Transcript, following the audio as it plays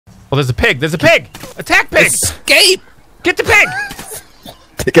Oh, there's a pig. There's a pig. Attack pig. Escape. Get the pig.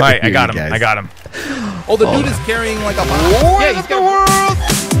 All right, I got him. I got him. Oh, the dude is carrying like a war of the world.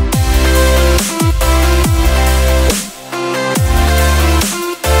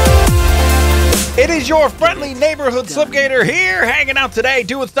 It is your friendly neighborhood Slipgator here, hanging out today,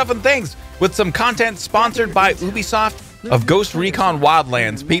 doing stuff and things with some content sponsored by Ubisoft of Ghost Recon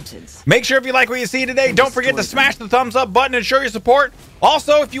Wildlands. Peeps, make sure if you like what you see today, don't forget to smash the thumbs up button and show your support.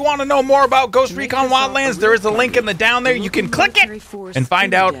 Also, if you want to know more about Ghost Recon Wildlands, there is a link in the down there. You can click it and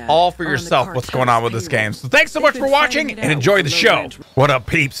find out all for yourself what's going on with this game. So thanks so much for watching and enjoy the show. What up,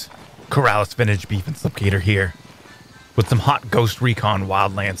 peeps? Corrales Vintage Beef and Slipgator here with some hot Ghost Recon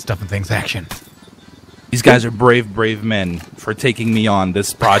Wildlands stuff and things action. These guys are brave men for taking me on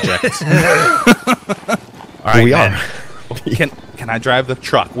this project. All right, we are. Can I drive the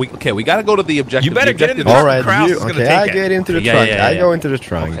truck? We gotta go to the objective. You better get into the truck. All right, I get into the truck. I go into the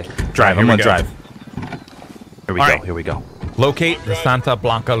trunk. Okay. Drive. I'm gonna drive. Here we go. Right. Here we go. Locate the Santa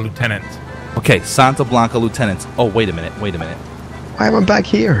Blanca Lieutenant. Okay, Santa Blanca Lieutenant. Oh, wait a minute. Why am I back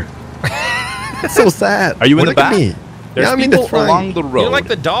here? It's so sad. Are you in the back? Me. There's people along the road. You're like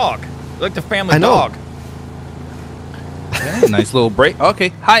the dog. You're like the family dog. Okay, nice little break. Okay.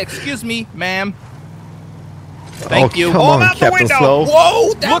 Hi, excuse me, ma'am. Thank you. Come on, out the window. Slow. Whoa!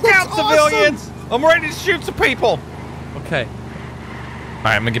 Look out, awesome. Civilians! I'm ready to shoot some people. Okay. All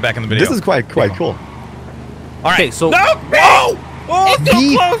right, I'm gonna get back in the video. This is quite cool. All right. Okay, so no! Whoa! Oh,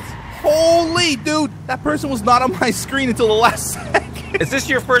 so close! Holy dude, that person was not on my screen until the last second. Is this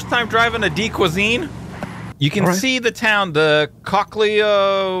your first time driving a D Cuisine? You can see the town, the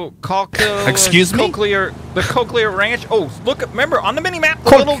Excuse me? The Cochlear Ranch. Oh, look! Remember on the mini map,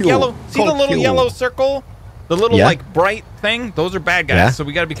 the little yellow. See the little yellow circle? The little like bright thing. Those are bad guys. So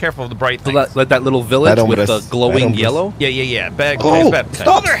we got to be careful of the bright things. So that little village with the glowing yellow. Yeah. Bad. Oh, bad.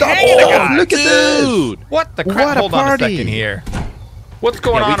 Stop! Look at this! What the crap? Hold on a second here. What's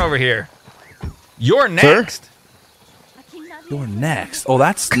going on over here? You're next. You're next. Oh,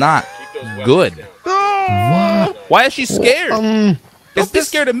 that's not good. What? Why is she scared? Don't be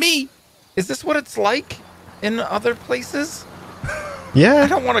scared of me. Is this what it's like in other places? Yeah. I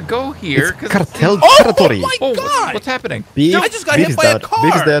don't want to go here. Cartel Oh territory. my God! What's happening? Beef, I just got hit by a car.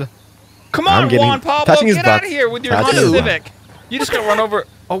 Beef is dead. Come on, Juan Pablo, get out of here with your Honda Civic. You just got run over.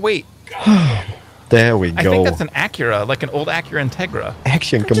 Oh wait. There we go. I think that's an Acura, like an old Acura Integra.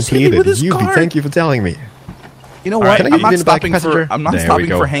 Action completed. Thank you for telling me. You know what? I'm not stopping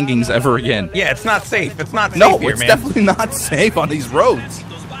for hangings ever again. Yeah, it's not safe. It's not safe here, man. No, it's definitely not safe on these roads.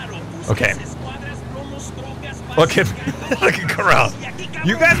 Okay. Look at Corrales.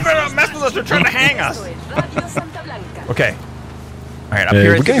 You guys better not mess with us. They're trying to hang us. Okay. All right, up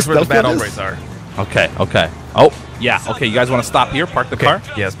here is where the bad hombres are. Okay. Oh, yeah. Okay, you guys want to stop here? Park the car?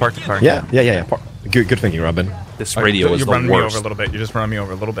 Yes, park the car. Yeah. Good thinking, Robin. This radio is the worst. You're running me over a little bit. You're just running me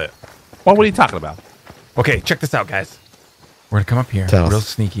over a little bit. Well, what are you talking about? Okay, check this out, guys. We're going to come up here. Real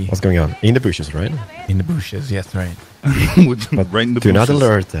sneaky. What's going on? In the bushes, right? In the bushes, yes, right. But right in the bushes. Do not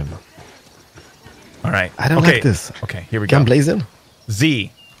alert them. All right. I don't like this. Okay, here we go. Can blazing.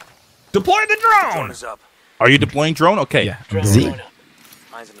 Z. Deploy the drone! Are you deploying drone? Okay. Yeah. Z.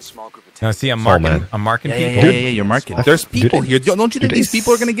 Now see, I'm marking people. Yeah, you're marking. There's people here. Don't you think these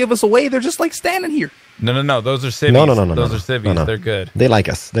people are going to give us away? They're just like standing here. No. Those are civvies. No. Those are civvies. No. They're good. They like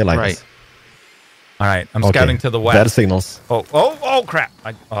us. They like us. All right. I'm scouting to the west. Bad signals. Oh, crap.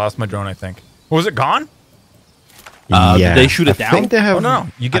 I lost my drone, I think. Was it gone? Did they shoot it down? I think they have, oh, no.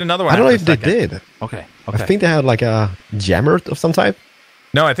 You get another one. I don't know if they did. Okay. I think they had like a jammer of some type.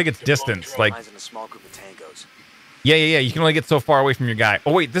 No, I think it's distance. Like, yeah. You can only get so far away from your guy.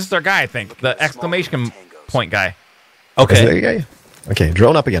 Oh, wait. This is our guy, I think. The exclamation point guy. Okay. Okay,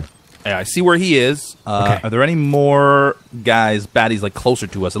 drone up again. Yeah, I see where he is. Are there any more guys, baddies, like closer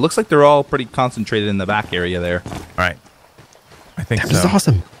to us? It looks like they're all pretty concentrated in the back area there. All right. I think so. This is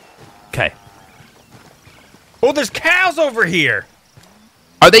awesome. Okay. Oh, there's cows over here.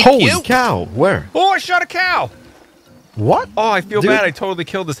 Are they Holy cute? cow. Where? Oh, I shot a cow. What? Oh, I feel bad. I totally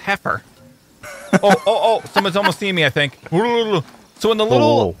killed this heifer. oh. Someone's almost seeing me, I think. So in the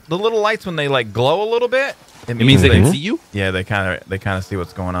little lights, when they like glow a little bit, it means they can see you? Yeah, they kind of see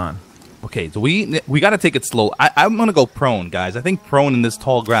what's going on. Okay, so we got to take it slow. I'm going to go prone, guys. I think prone in this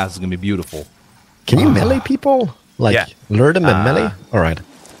tall grass is going to be beautiful. Can you melee people? Like, lure them in melee? All right.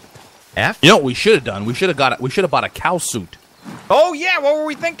 F? You know what we should have done? We should have bought a cow suit. Oh, yeah. What were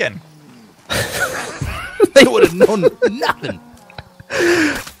we thinking? They would have known nothing.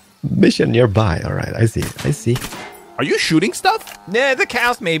 Mission nearby. All right, I see. Are you shooting stuff? Yeah, the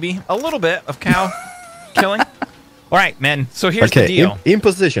cows maybe. A little bit of cow killing. All right, man. So here's the Okay, deal. in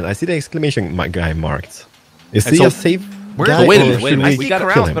position. I see the exclamation guy marked. Is And he so- a safe Where's guy? the wait a or minute, wait a should minute. I we see kill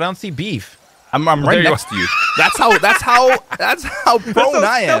corrals, him? but I don't see beef. I'm There right you next to you. That's how That's prone how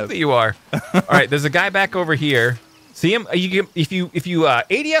I am. stealthy you are. All right, there's a guy back over here. See him? If you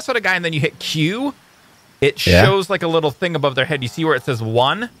ADS on a guy and then you hit Q, it Yeah. shows like a little thing above their head. You see where it says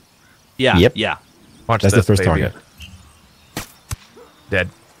 1? Yeah. Yep. Yeah. Watch That's this, the first baby. target. Dead.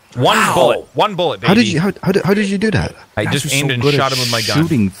 One bullet. One bullet, baby. How did you do that? I Guys just are aimed so and good at shot him with my gun.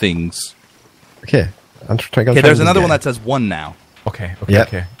 Shooting things. Okay, I'm trying. Okay, there's another one that says 1 now. Okay, okay, Yeah,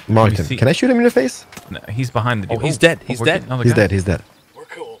 okay. marked Let me him. see. Can I shoot him in the face? No, he's behind the Oh, dude. he's dead. He's we're dead. getting another He's guy. dead. He's dead. We're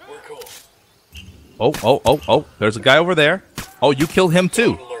cool. We're cool. Oh. There's a guy over there. Oh, you killed him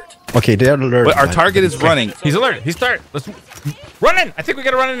too. Alert. Okay, they're alert. But our target is running. He's alert. He's start. Let's run in. I think we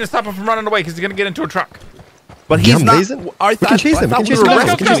gotta run in and stop him from running away because he's gonna get into a truck. But Yeah, he's not. Mason. I We thought, can chase I him. We thought can chase were him down. We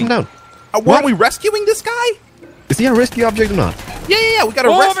rescuing- can chase him down. Weren't we rescuing this guy? Is he a rescue object or not? Yeah. We gotta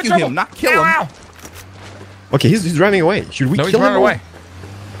Oh, I'm in rescue trouble. him, not kill Ow, him. ow. Okay, he's driving away. Should we No, he's kill him? running or-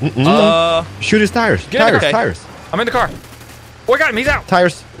 away. Shoot his tires. Get in Tires. there. Tires. I'm in the car. Oh, I got him. He's out.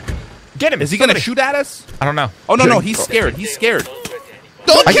 Tires. Get him. Is he gonna Somebody. shoot at us? I don't know. Oh no, Shoot no, him. he's scared. He's scared.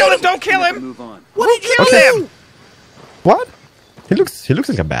 Don't I kill got him. Don't kill him. Move on. What did you Kill do? him. What? He looks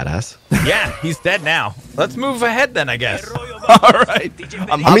like a badass. Yeah, he's dead now. Let's move ahead then, I guess. All right.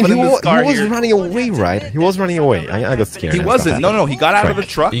 I'm I hopping mean, in this car he was here. running away, right? He was running away. I got scared. He and wasn't. stuff No, he got out of the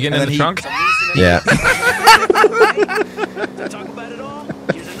truck. You getting and in the then trunk? happened. Yeah. Talk about it all.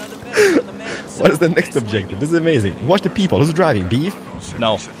 Here's another message from the man himself. What is the next objective? This is amazing. Watch the people. Who's driving? Beef?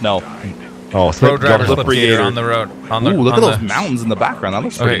 No. Oh, Pro driver Slip slip Brigader. here on the road. On the, Ooh, look on at those the- mountains in the background. That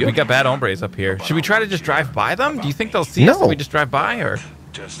looks pretty Okay, we good. got bad hombres up here. Should we try to just drive by them? Do you think they'll see us No. if we just drive by, or?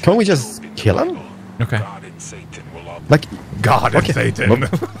 Can't we just kill him? Okay. Like, God Okay. Satan.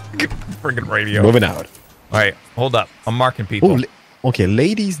 Friggin' radio. moving out. All right, hold up. I'm marking people. Oh, okay,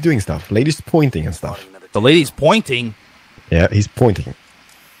 ladies doing stuff. Ladies pointing and stuff. The lady's pointing. Yeah, he's pointing.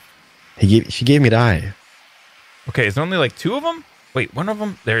 She gave me the eye. Okay, is there only like 2 of them? Wait, one of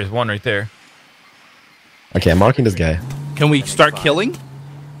them? There's one right there. Okay, I'm marking this guy. Can we start killing?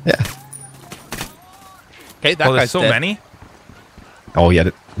 Yeah. Okay, that Oh, guy's there's so dead. many? Oh, yeah.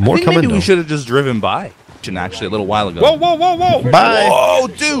 More I think coming maybe we though. should have just driven by. Actually, a little while ago. Whoa, whoa, whoa, whoa. Bye. Whoa,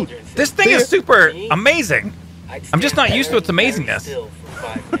 dude! This thing is super amazing. I'm just not used to its amazingness. Still for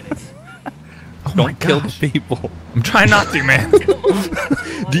 5 minutes. Oh my Don't kill gosh. the people. I'm trying not to, man.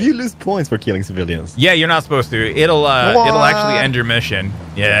 Do you lose points for killing civilians? Yeah, you're not supposed to. It'll actually end your mission.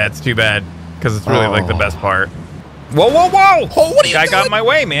 Yeah, it's too bad because it's really like the best part. Whoa, whoa, whoa! Oh, what are you Guy got doing? in my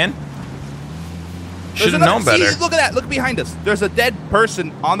way, man. Should have There's known another- better. See, look at that. Look behind us. There's a dead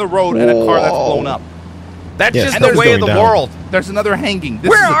person on the road and a car that's blown up. That's Yeah, just stuff the is way of going the down. world. There's another hanging. This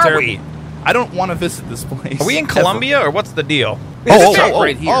Where is a are terrible- we? I don't want to visit this place. Are we in ever. Colombia or what's the deal? Oh, truck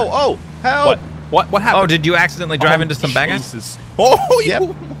right here. help! What happened? Oh, did you accidentally drive into some bad guys? Jesus. Oh, Yep.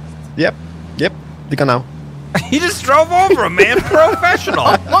 you. Yep. They can now. He just drove over him, man. Professional.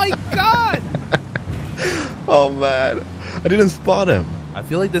 Oh my God. Oh man, I didn't spot him. I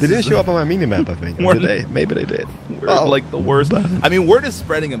feel like this They didn't is show up on my minimap, I think. We're- Did they? Maybe they did. We're like the worst. I mean, word is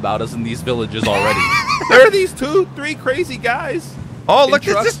spreading about us in these villages already. There are these 2-3 crazy guys. Oh, In look,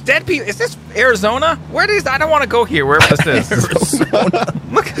 is trucks. this dead people? Is this Arizona? Where is? I don't want to go here. Wherever this is.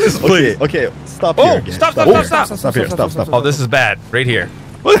 Look at this place. Okay, stop Oh, here. again. stop, stop, here. stop, stop. Stop here, stop. Oh, this is bad. Right here.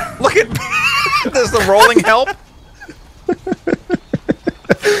 Look at Does the rolling help?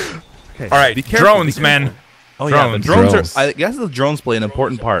 Okay. All right, Be careful, drones, be careful. man. Oh yeah, the Drones. drones Drones. are. I guess the drones play an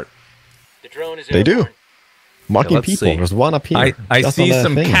important part. The drone is They do. airborne. Marking let's people. see. There's one up here. I just see on that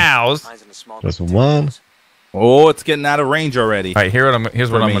some thing. cows. Eyes in a small There's one. Oh, it's getting out of range already. All right, here's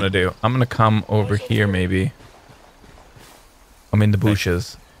what For I'm me. gonna do. I'm gonna come over here, maybe. I'm in the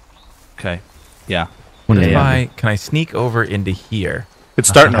bushes. Okay. Yeah. What if Yeah. can I sneak over into here? It's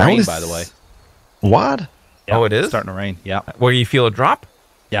starting to How rain, is- by the way. What? Yeah, Oh, it is? It's starting to rain. Yeah. Where you feel a drop?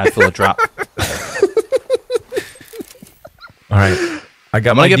 Yeah, I feel a drop. All right, I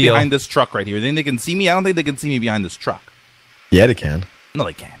got I'm my gonna get deal. behind this truck right here. You think they can see me? I don't think they can see me behind this truck. Yeah, they can. No,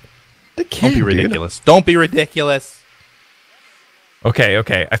 they can't. They Don't can. be ridiculous. Don't be ridiculous.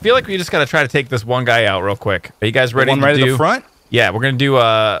 Okay. I feel like we just gotta try to take this one guy out real quick. Are you guys ready One to right do? at the front. Yeah, we're gonna do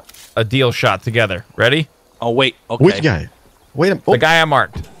a deal shot together. Ready? Oh wait. Okay. Which guy? Wait a minute. The guy I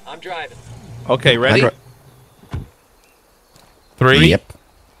marked. I'm driving. Okay. Ready? 3, Yep.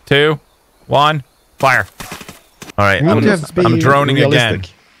 2, 1, fire. All right, You I'm have to be droning again.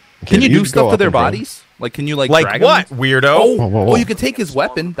 realistic. Okay, Can you do go stuff to up their and drone. bodies? Like, can you like Like drag what, them? weirdo? Oh, Whoa, whoa, whoa. oh, you can take his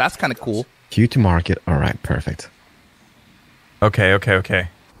weapon. That's kind of cool. Q to market. All right, perfect. Okay.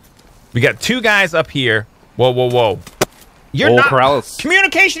 We got 2 guys up here. Whoa, whoa, whoa. You're Oh, not. Corrales.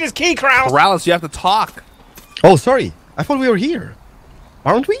 Communication is key, Corrales. Corrales, you have to talk. Oh, sorry. I thought we were here.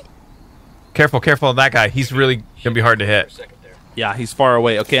 Aren't we? Careful, careful of that guy. He's really going to be hard to hit. Yeah, he's far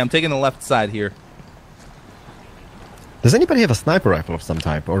away. Okay, I'm taking the left side here. Does anybody have a sniper rifle of some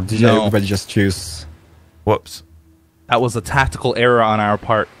type? Or did No. everybody just choose... Whoops. That was a tactical error on our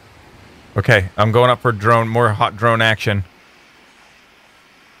part. Okay, I'm going up for drone, more hot drone action.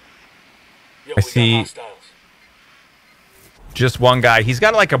 Yo, I see just one guy. He's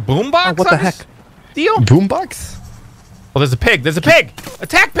got like a boombox. Oh, what the on his heck? deal? Boombox? Oh, there's a pig. There's a pig.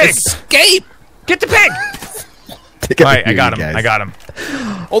 Attack pig. Escape! Get the pig. All right, I got him. I got him.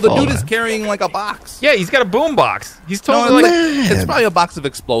 Oh, the Oh, dude man. is carrying like a box. Yeah, he's got a boombox. He's No, totally like. man. it's probably a box of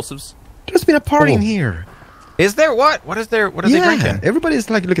explosives. There's been a party in Oh. here. Is there what? What is there? What are they drinking? Everybody's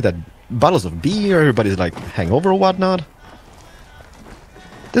like, look at that. Bottles of beer. Everybody's like hangover or whatnot.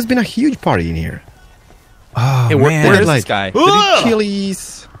 There's been a huge party in here. Oh Hey, man. where is like, this guy? Ugh!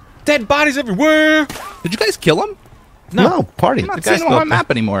 Chilies. Dead bodies everywhere. Did you guys kill him? No, party. I'm not guy's seeing him still on up my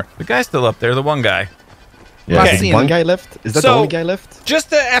map anymore. The guy's still up there. The one guy. Yeah, Okay. there's one guy left. Is that the So- only guy left?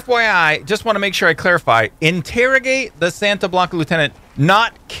 Just a FYI, just want to make sure I clarify. Interrogate the Santa Blanca lieutenant,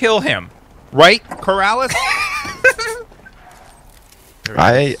 not kill him. Right, Corrales?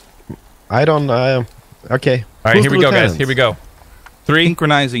 I don't. Okay. All right, Who's here the we go, guys. lieutenant? Here we go. 3,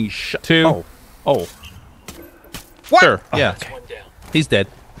 Synchronizing 2. Oh. What? Sure. Yeah. One down. He's dead.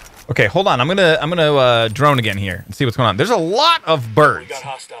 Okay, hold on. I'm gonna drone again here and see what's going on. There's a lot of We birds. got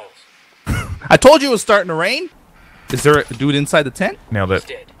hostiles. I told you it was starting to rain. Is there a dude inside the tent? Nailed He's it.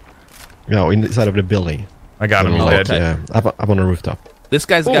 dead. No, inside of the building. I got him. He's Oh, dead. okay. Yeah, up on the rooftop. This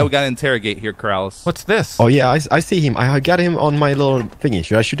guy's the guy Oh. we got to interrogate here, Corrales. What's this? Oh yeah, I see him. I got him on my little thingy.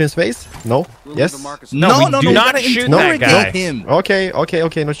 Should I shoot in his face? No. Yes. No, we do you not gotta shoot interrogate that guy. him.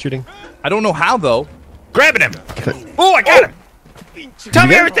 Okay. Not shooting. I don't know how though. Grabbing him. Oh, I got him. Tell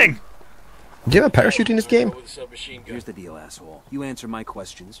me got- everything. Do you have a parachute in this game? With a submachine gun. Here's the deal, asshole. You answer my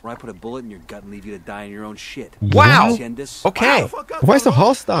questions, or I put a bullet in your gut and leave you to die in your own shit. Wow. Agendas? Okay. Why so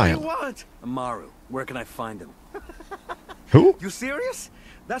hostile? Amaru, where can I find him? Who? You serious?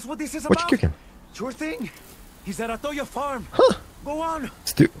 That's what this is What you about? cooking? Sure thing. He's at Atoya Farm. Go on.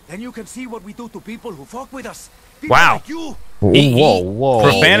 Then you can see what we do to people who fuck with us. People Wow. like you. Whoa.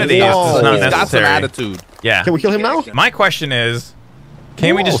 Profanity is Whoa. not He's got some necessary. attitude. Yeah. Can we kill him now? My question is,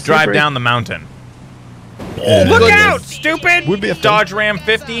 can we Whoa, just drive slippery. down the mountain? Oh, Look goodness. out, stupid! Would be a thing. Dodge Ram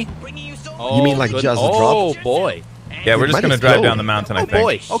 50. Oh, You mean like good- just Oh drop? boy. Yeah, we're just might gonna drive explode. down the mountain. I Oh think.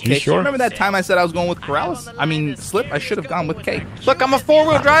 boy. Okay. You sure? Remember that time I said I was going with Corrales? I mean, Slip. I should have gone with K. Look, I'm a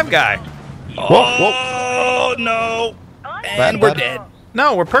 4-wheel drive guy. Whoa. Oh no. And we're bad. dead.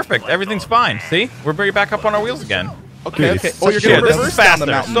 No, we're perfect. Everything's fine. See, we're bringing back up on our wheels again. Okay. Dude, Okay. it's Oh, you're such gonna a- This reverse is down the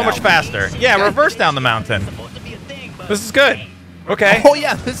faster. mountain So now. much faster. Yeah, reverse down the mountain. This is good. Okay. Oh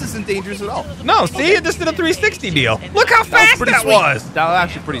yeah, this isn't dangerous at all. No, see, it just did a 360 deal. Look how That was fast pretty that sweet. was. That was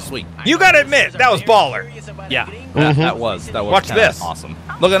actually pretty sweet. You gotta admit, that was baller. Yeah, that was. Watch kinda this. Awesome.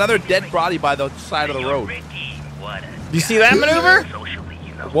 Look, another dead body by the side of the road. You see that maneuver?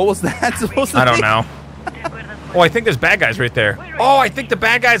 What was that supposed to I don't be? know. Oh, I think there's bad guys right there. Oh, I think the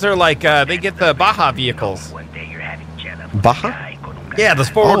bad guys are like, they get the Baja vehicles. Baja? Yeah, those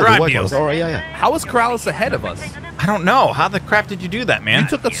 4-wheel the drive white deals. ones. Oh yeah. How is Corrales ahead of us? I don't know. How the crap did you do that, man? You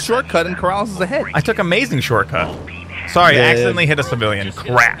took a shortcut and Corrales is ahead. I took amazing shortcut. Sorry, I accidentally hit a civilian.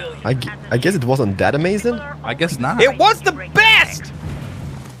 Crap. I guess it wasn't that amazing. I guess not. It was the best!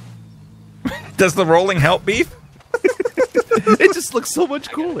 Does the rolling help, Beef? It just looks so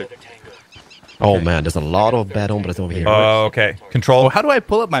much cooler. Oh man, there's a lot of bad hombres over here. Oh, okay. Control. Oh, how do I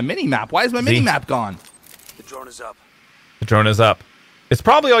pull up my mini map? Why is my mini map gone? The drone is up. The drone is up. It's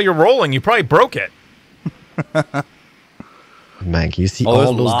probably all you're rolling. You probably broke it. Man, can you see Oh, there's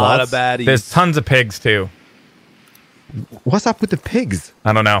all a those lot dots? of baddies. There's tons of pigs, too. What's up with the pigs?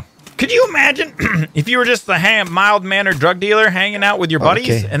 I don't know. Could you imagine if you were just a mild-mannered drug dealer hanging out with your buddies,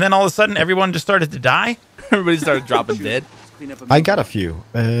 Okay. and then all of a sudden everyone just started to die? Everybody started dropping dead. Clean up a I got a few.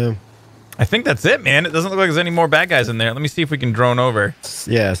 I think that's it, man. It doesn't look like there's any more bad guys in there. Let me see if we can drone over.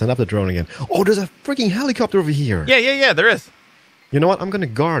 Yeah, send up the drone again. Oh, there's a freaking helicopter over here. Yeah, there is. You know what? I'm gonna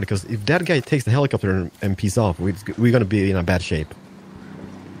guard because if that guy takes the helicopter and peace off, we're gonna be in a bad shape. So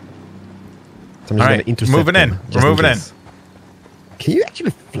I'm just All gonna right, intercept moving in. him, We're just moving in. case. Can you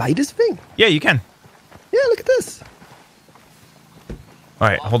actually fly this thing? Yeah, you can. Yeah, look at this. All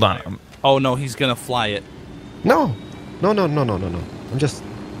right, hold on. Oh no, he's gonna fly it. No. I'm just.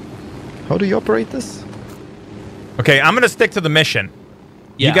 How do you operate this? Okay, I'm going to stick to the mission.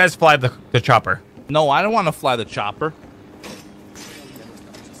 Yeah. You guys fly the chopper. No, I don't want to fly the chopper.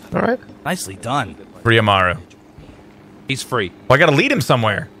 All right. Nicely done. Free Amaru. He's free. Oh, I gotta lead him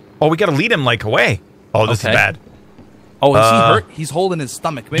somewhere. Oh, we gotta lead him like away. Oh, this is bad. Oh, is he hurt? He's holding his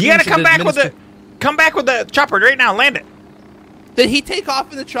stomach. Maybe You gotta come back with the chopper right now. Land it. Did he take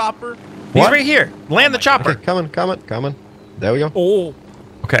off in the chopper? He's right here. Land the chopper. Okay, come on. There we go. Oh.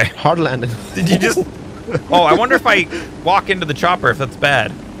 Okay. Hard landing. Did you just... Oh, I wonder if I walk into the chopper, if that's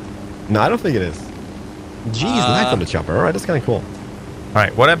bad. No, I don't think it is. Geez, life on the chopper. All right, that's kind of cool. All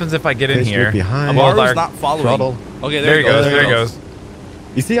right, what happens if I get in here? Behind. Amaru's not following. Throttle. Okay, There he goes. There he goes.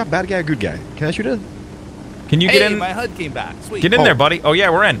 You see a bad guy, a good guy. Can I shoot it? Can you get in? My HUD came back. Sweet. Get in there, buddy. Oh yeah,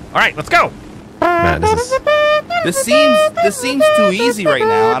 we're in. All right, let's go. Man, This seems too easy right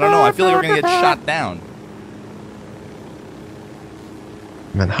now. I don't know. I feel like we're gonna get shot down.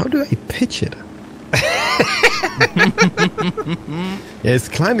 Man, how do I pitch it? Yeah, it's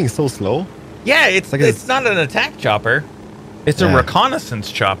climbing so slow. Yeah, it's like it's not an attack chopper. It's a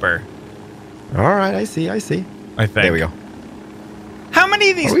reconnaissance chopper. All right, I see. I think. There we go. How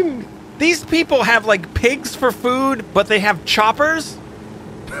many of these people have like pigs for food, but they have choppers?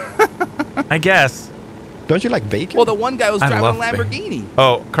 I guess. Don't you like bacon? Well, the one guy was driving a love Lamborghini.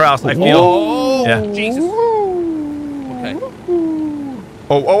 Oh, Kraus, I feel. Oh, Yeah. Jesus. Okay.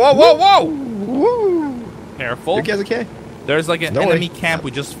 Whoa. Careful. You guys okay? There's like an enemy camp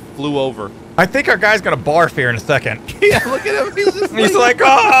we just flew over. I think our guy's gonna barf here in a second. Yeah, look at him. He's like,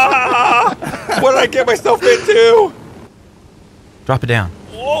 what did I get myself into? Drop it down.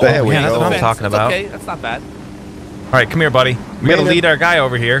 There we Yeah, that's go. what I'm talking about. Okay, that's not bad. All right, come here, buddy. We gotta lead our guy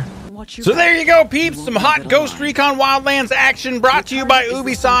over here. So there you go, peeps. Some hot Ghost Recon Wildlands action brought to you by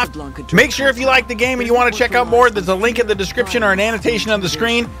Ubisoft. Make sure if you like the game and you want to check out more, there's a link in the description or an annotation on the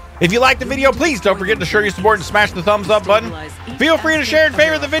screen. If you like the video, please don't forget to show your support and smash the thumbs up button. Feel free to share and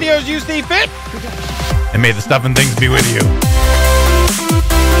favorite the videos you see fit. And may the stuff and things be with you.